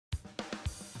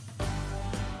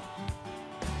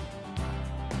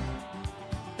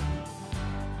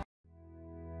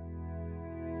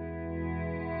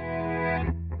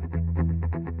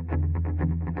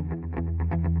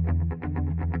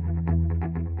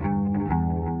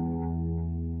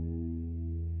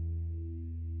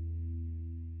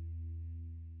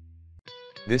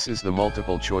This is the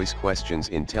multiple choice questions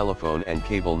in telephone and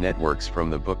cable networks from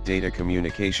the book Data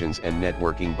Communications and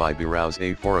Networking by Behrouz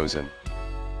A. Forouzan.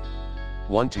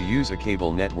 1. To use a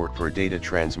cable network for data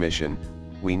transmission,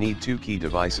 we need two key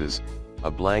devices, a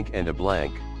blank and a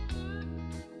blank.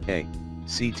 A.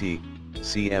 CT,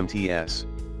 CMTS.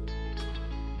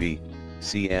 B.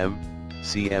 CM,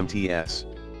 CMTS.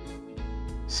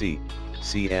 C.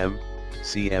 CM,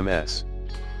 CMS.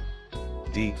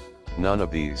 D. None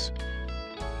of these.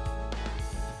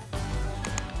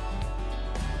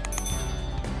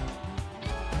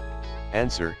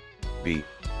 Answer, B.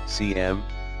 CM,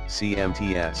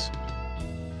 CMTS.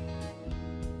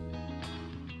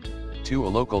 2. A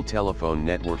local telephone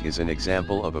network is an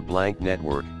example of a blank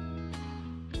network.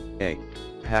 A.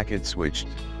 Packet switched.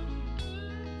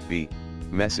 B.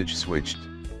 Message switched.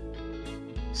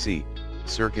 C.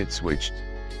 Circuit switched.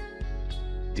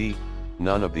 D.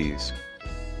 None of these.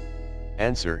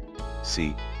 Answer,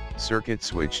 C. Circuit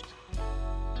switched.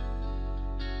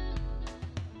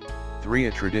 3.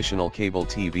 A traditional cable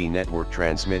TV network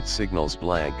transmits signals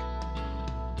blank.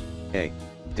 A.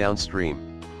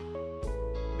 Downstream.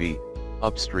 B.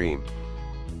 Upstream.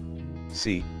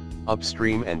 C.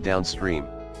 Upstream and downstream.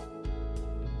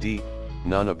 D.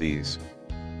 None of these.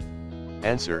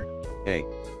 Answer, A.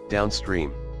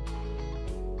 Downstream.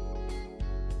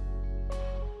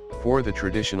 4. The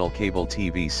traditional cable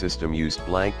TV system used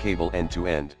blank cable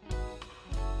end-to-end.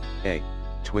 A.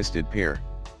 Twisted pair.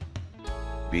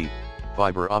 B.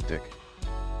 Fiber optic.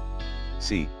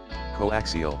 C.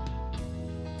 Coaxial.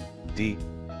 D.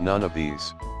 None of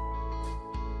these.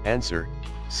 Answer,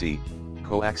 C.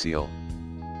 Coaxial.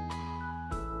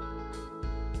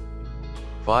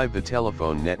 5. The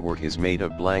telephone network is made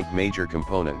of blank major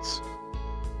components.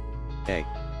 A.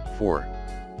 4.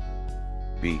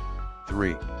 B.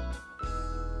 3.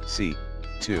 C.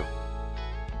 2.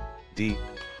 D.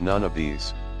 None of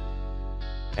these.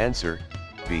 Answer,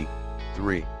 B.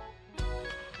 3.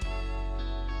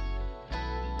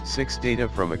 6. Data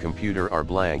from a computer are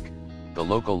blank, the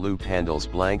local loop handles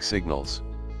blank signals.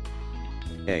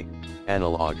 A.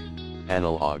 Analog,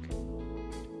 analog.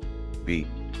 B.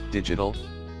 Digital,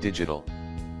 digital.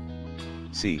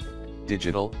 C.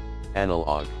 Digital,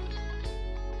 analog.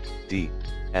 D.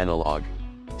 Analog,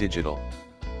 digital.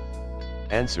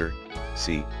 Answer,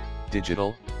 C.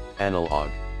 Digital, analog.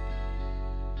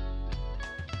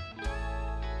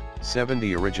 7.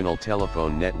 The original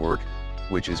telephone network,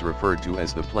 which is referred to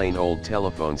as the plain old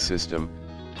telephone system,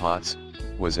 POTS,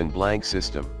 was an blank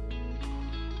system.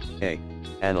 A.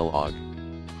 Analog.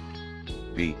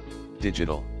 B.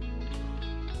 Digital.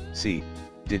 C.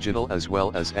 Digital as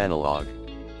well as analog.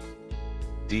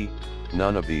 D.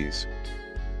 None of these.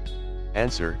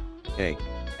 Answer, A.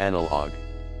 Analog.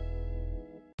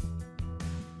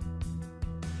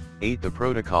 8. The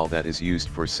protocol that is used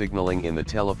for signaling in the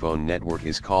telephone network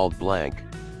is called blank.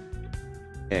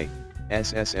 A.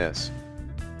 SSS.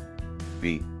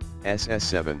 B.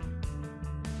 SS7.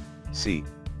 C.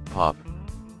 POP.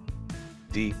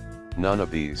 D. None of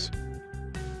these.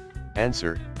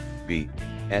 Answer, B.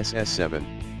 SS7.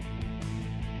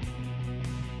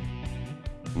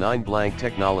 9. Blank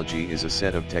technology is a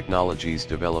set of technologies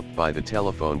developed by the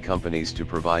telephone companies to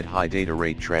provide high data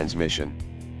rate transmission.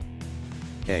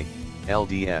 A.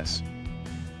 LDS.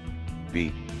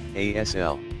 B.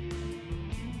 ASL.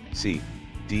 C.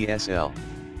 DSL.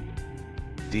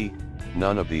 D.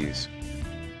 None of these.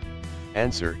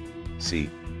 Answer, C.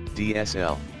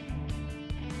 DSL.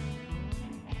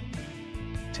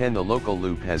 10. The local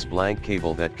loop has blank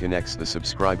cable that connects the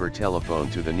subscriber telephone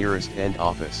to the nearest end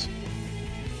office.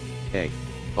 A.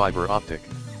 Fiber optic.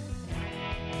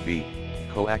 B.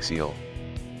 Coaxial.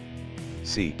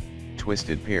 C.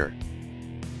 Twisted pair.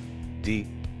 D.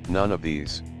 None of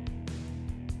these.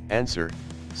 Answer,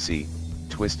 C.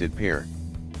 Twisted pair.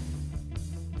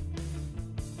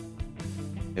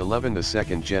 11. The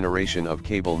second generation of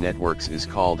cable networks is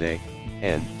called a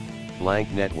N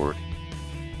blank network.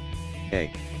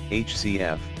 A.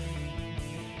 HCF.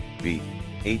 B.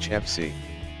 HFC.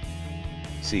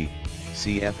 C.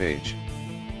 CFH.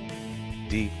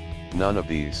 D. None of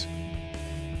these.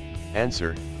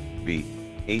 Answer, B.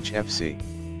 HFC.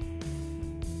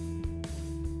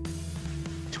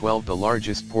 12. The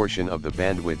largest portion of the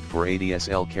bandwidth for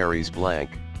ADSL carries blank.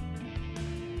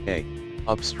 A.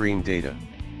 Upstream data.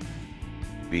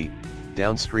 B.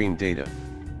 Downstream data.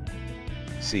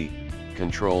 C.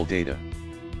 Control data.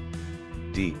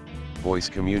 D. Voice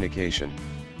communication.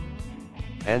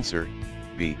 Answer,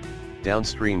 B.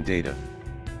 Downstream data.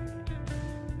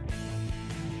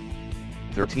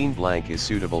 13. Blank is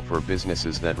suitable for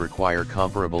businesses that require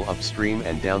comparable upstream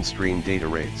and downstream data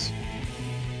rates.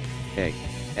 A.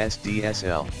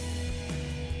 SDSL,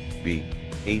 B.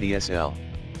 ADSL,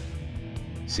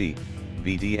 C.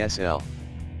 VDSL,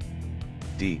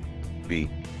 D. B.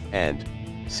 and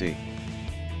C.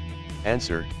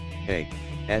 Answer, A.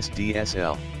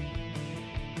 SDSL.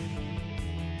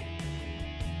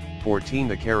 14.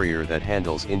 The carrier that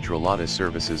handles intra-LATA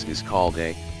services is called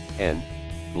A. N.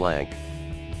 blank.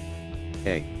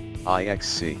 A.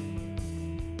 IXC,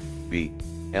 B.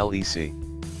 LEC,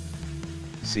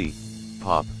 C.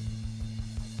 POP,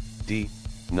 D.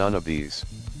 none of these.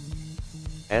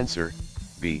 Answer,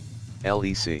 B.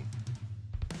 LEC.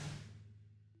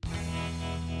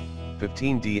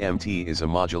 15. DMT is a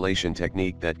modulation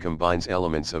technique that combines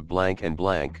elements of blank and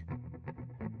blank.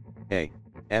 A.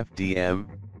 FDM,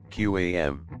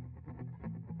 QAM,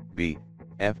 B.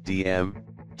 FDM,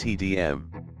 TDM,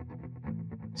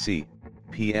 C.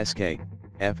 PSK,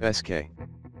 FSK,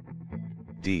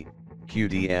 D.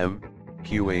 QDM,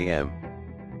 QAM.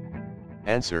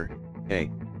 Answer,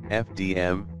 A.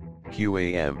 FDM,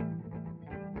 QAM.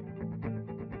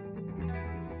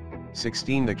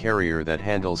 16. The carrier that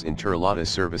handles inter-LATA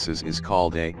services is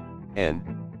called A. N.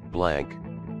 blank.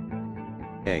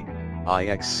 A.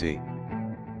 IXC,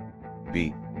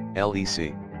 B.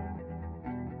 LEC,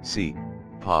 C.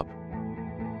 POP,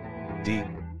 D.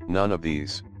 none of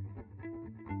these.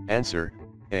 Answer,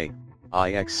 A.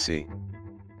 IXC.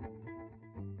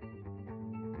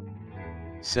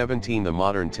 17. The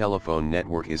modern telephone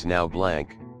network is now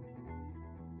blank.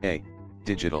 A.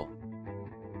 Digital,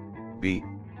 B.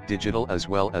 Digital as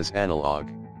well as analog,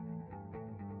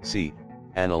 C.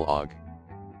 Analog,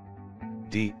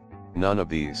 D. none of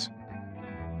these.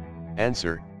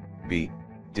 Answer, B.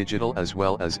 Digital as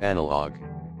well as analog.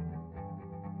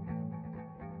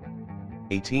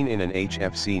 18. In an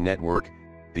HFC network,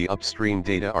 the upstream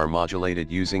data are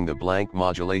modulated using the blank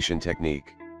modulation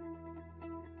technique.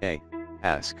 A.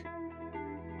 ASC,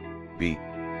 B.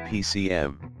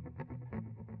 PCM,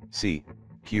 C.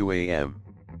 QAM,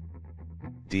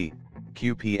 D.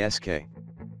 QPSK.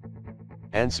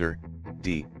 Answer,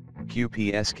 D.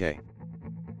 QPSK.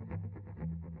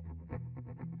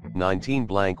 19.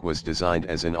 Blank was designed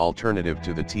as an alternative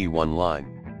to the T1 line.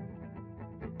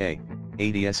 A.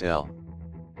 ADSL,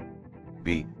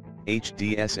 B.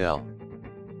 HDSL,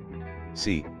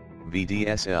 C.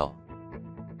 VDSL,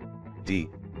 D.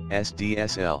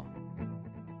 SDSL.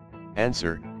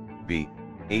 Answer, B.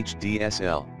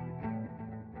 HDSL.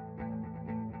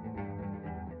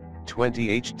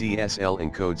 20. HDSL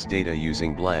encodes data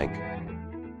using blank.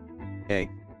 A.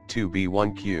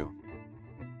 2B1Q,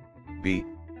 B.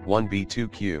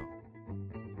 1B2Q,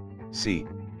 C.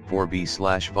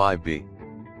 4B/5B,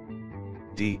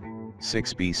 D.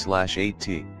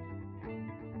 6B/8T.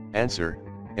 Answer,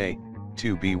 A.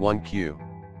 2B1Q.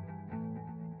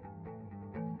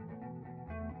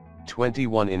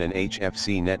 21. In an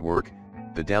HFC network,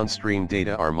 the downstream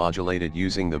data are modulated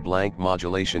using the blank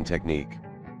modulation technique.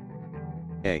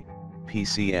 A.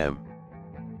 PCM,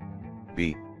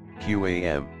 B.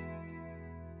 QAM,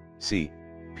 C.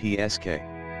 PSK,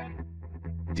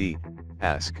 D.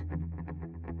 ASC.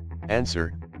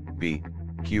 Answer, B.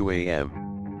 QAM.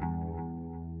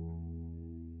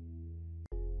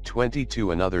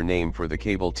 22. Another name for the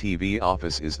cable TV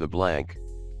office is the blank.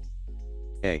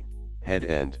 A. Head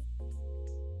end,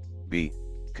 B.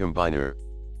 Combiner,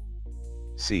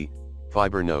 C.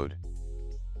 Fiber node,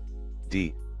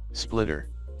 D. Splitter.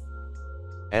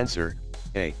 Answer,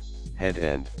 A. Head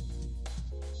end.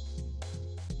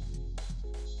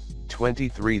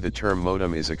 23. The term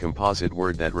modem is a composite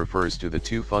word that refers to the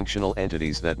two functional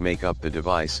entities that make up the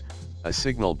device, a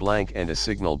signal blank and a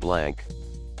signal blank.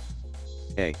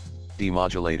 A.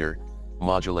 Demodulator,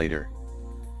 modulator,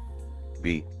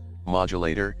 B.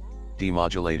 Modulator,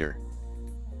 demodulator,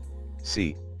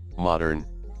 C. Modern,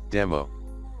 demo,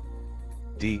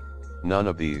 D. None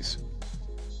of these.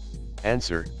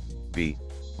 Answer, B.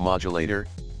 Modulator,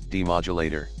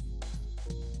 demodulator.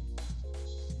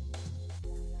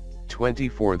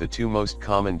 24. The two most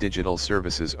common digital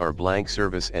services are blank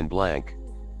service and blank.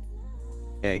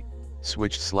 A.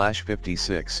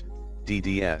 Switch/56,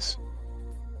 DDS,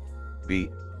 B.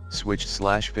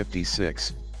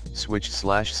 Switch/56,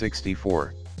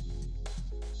 Switch/64,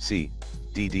 C.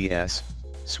 DDS,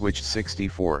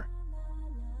 Switch/64,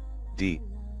 D.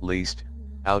 Leased,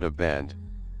 out of band.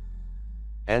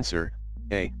 Answer,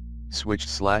 A.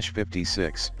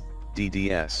 Switch/56,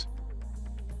 DDS.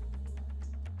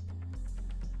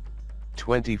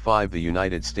 25. The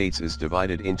United States is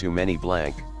divided into many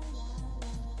blank.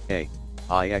 A.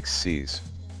 IXCs,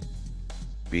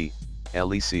 B.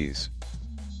 LECs,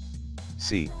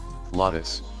 C.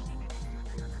 LATAs,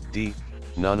 D.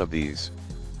 none of these.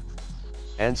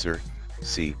 Answer,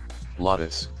 C,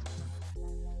 lattice.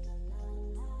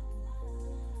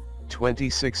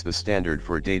 26. The standard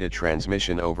for data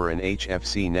transmission over an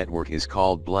HFC network is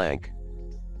called blank.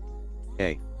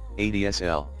 A,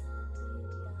 ADSL.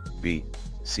 B,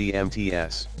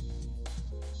 CMTS.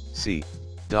 C,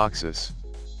 DOCSIS.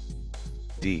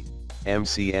 D,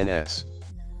 MCNS.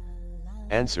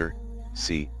 Answer,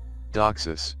 C,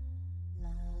 DOCSIS.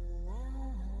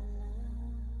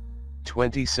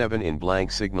 27. In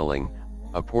blank signaling,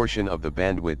 a portion of the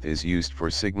bandwidth is used for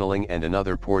signaling and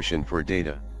another portion for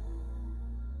data.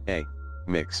 A,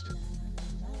 mixed.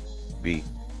 B,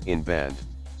 in band.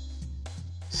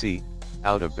 C,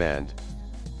 out of band.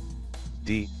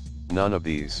 D, none of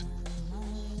these.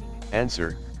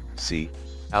 Answer, C,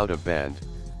 out of band.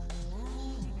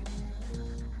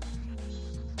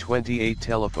 28.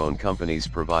 Telephone companies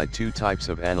provide two types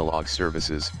of analog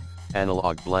services,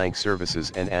 analog blank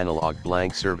services and analog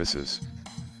blank services.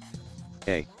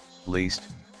 A, leased,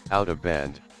 out of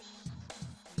band.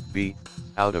 B,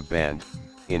 out of band,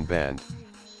 in band.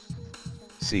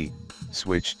 C,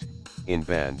 switched, in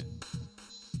band.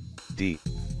 D,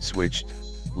 switched,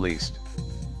 leased.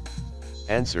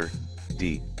 Answer,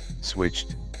 D,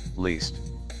 switched, leased.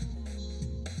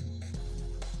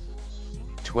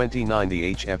 29.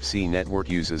 The HFC network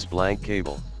uses blank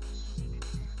cable.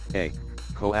 A,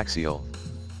 coaxial.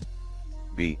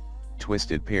 B,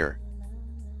 twisted pair.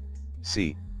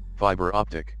 C, fiber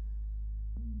optic.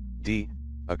 D,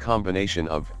 a combination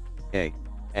of A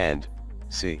and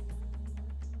C.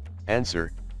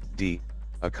 Answer, D,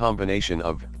 a combination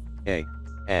of A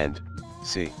and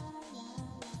C.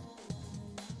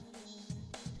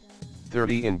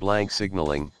 30. In blank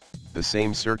signaling, the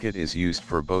same circuit is used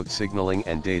for both signaling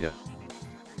and data.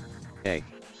 A,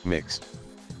 mixed.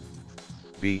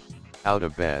 B, out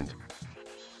of band.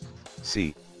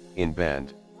 C, in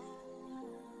band.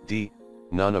 D,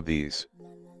 none of these.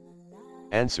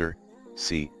 Answer,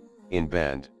 C, in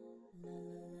band.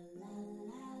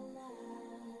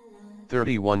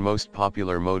 31. Most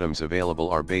popular modems available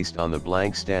are based on the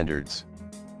blank standards.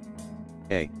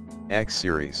 A, X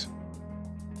series.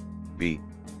 B,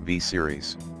 V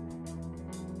series.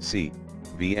 C,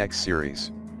 VX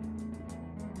series.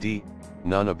 D,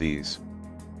 none of these.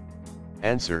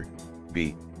 Answer,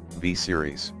 B, V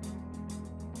series.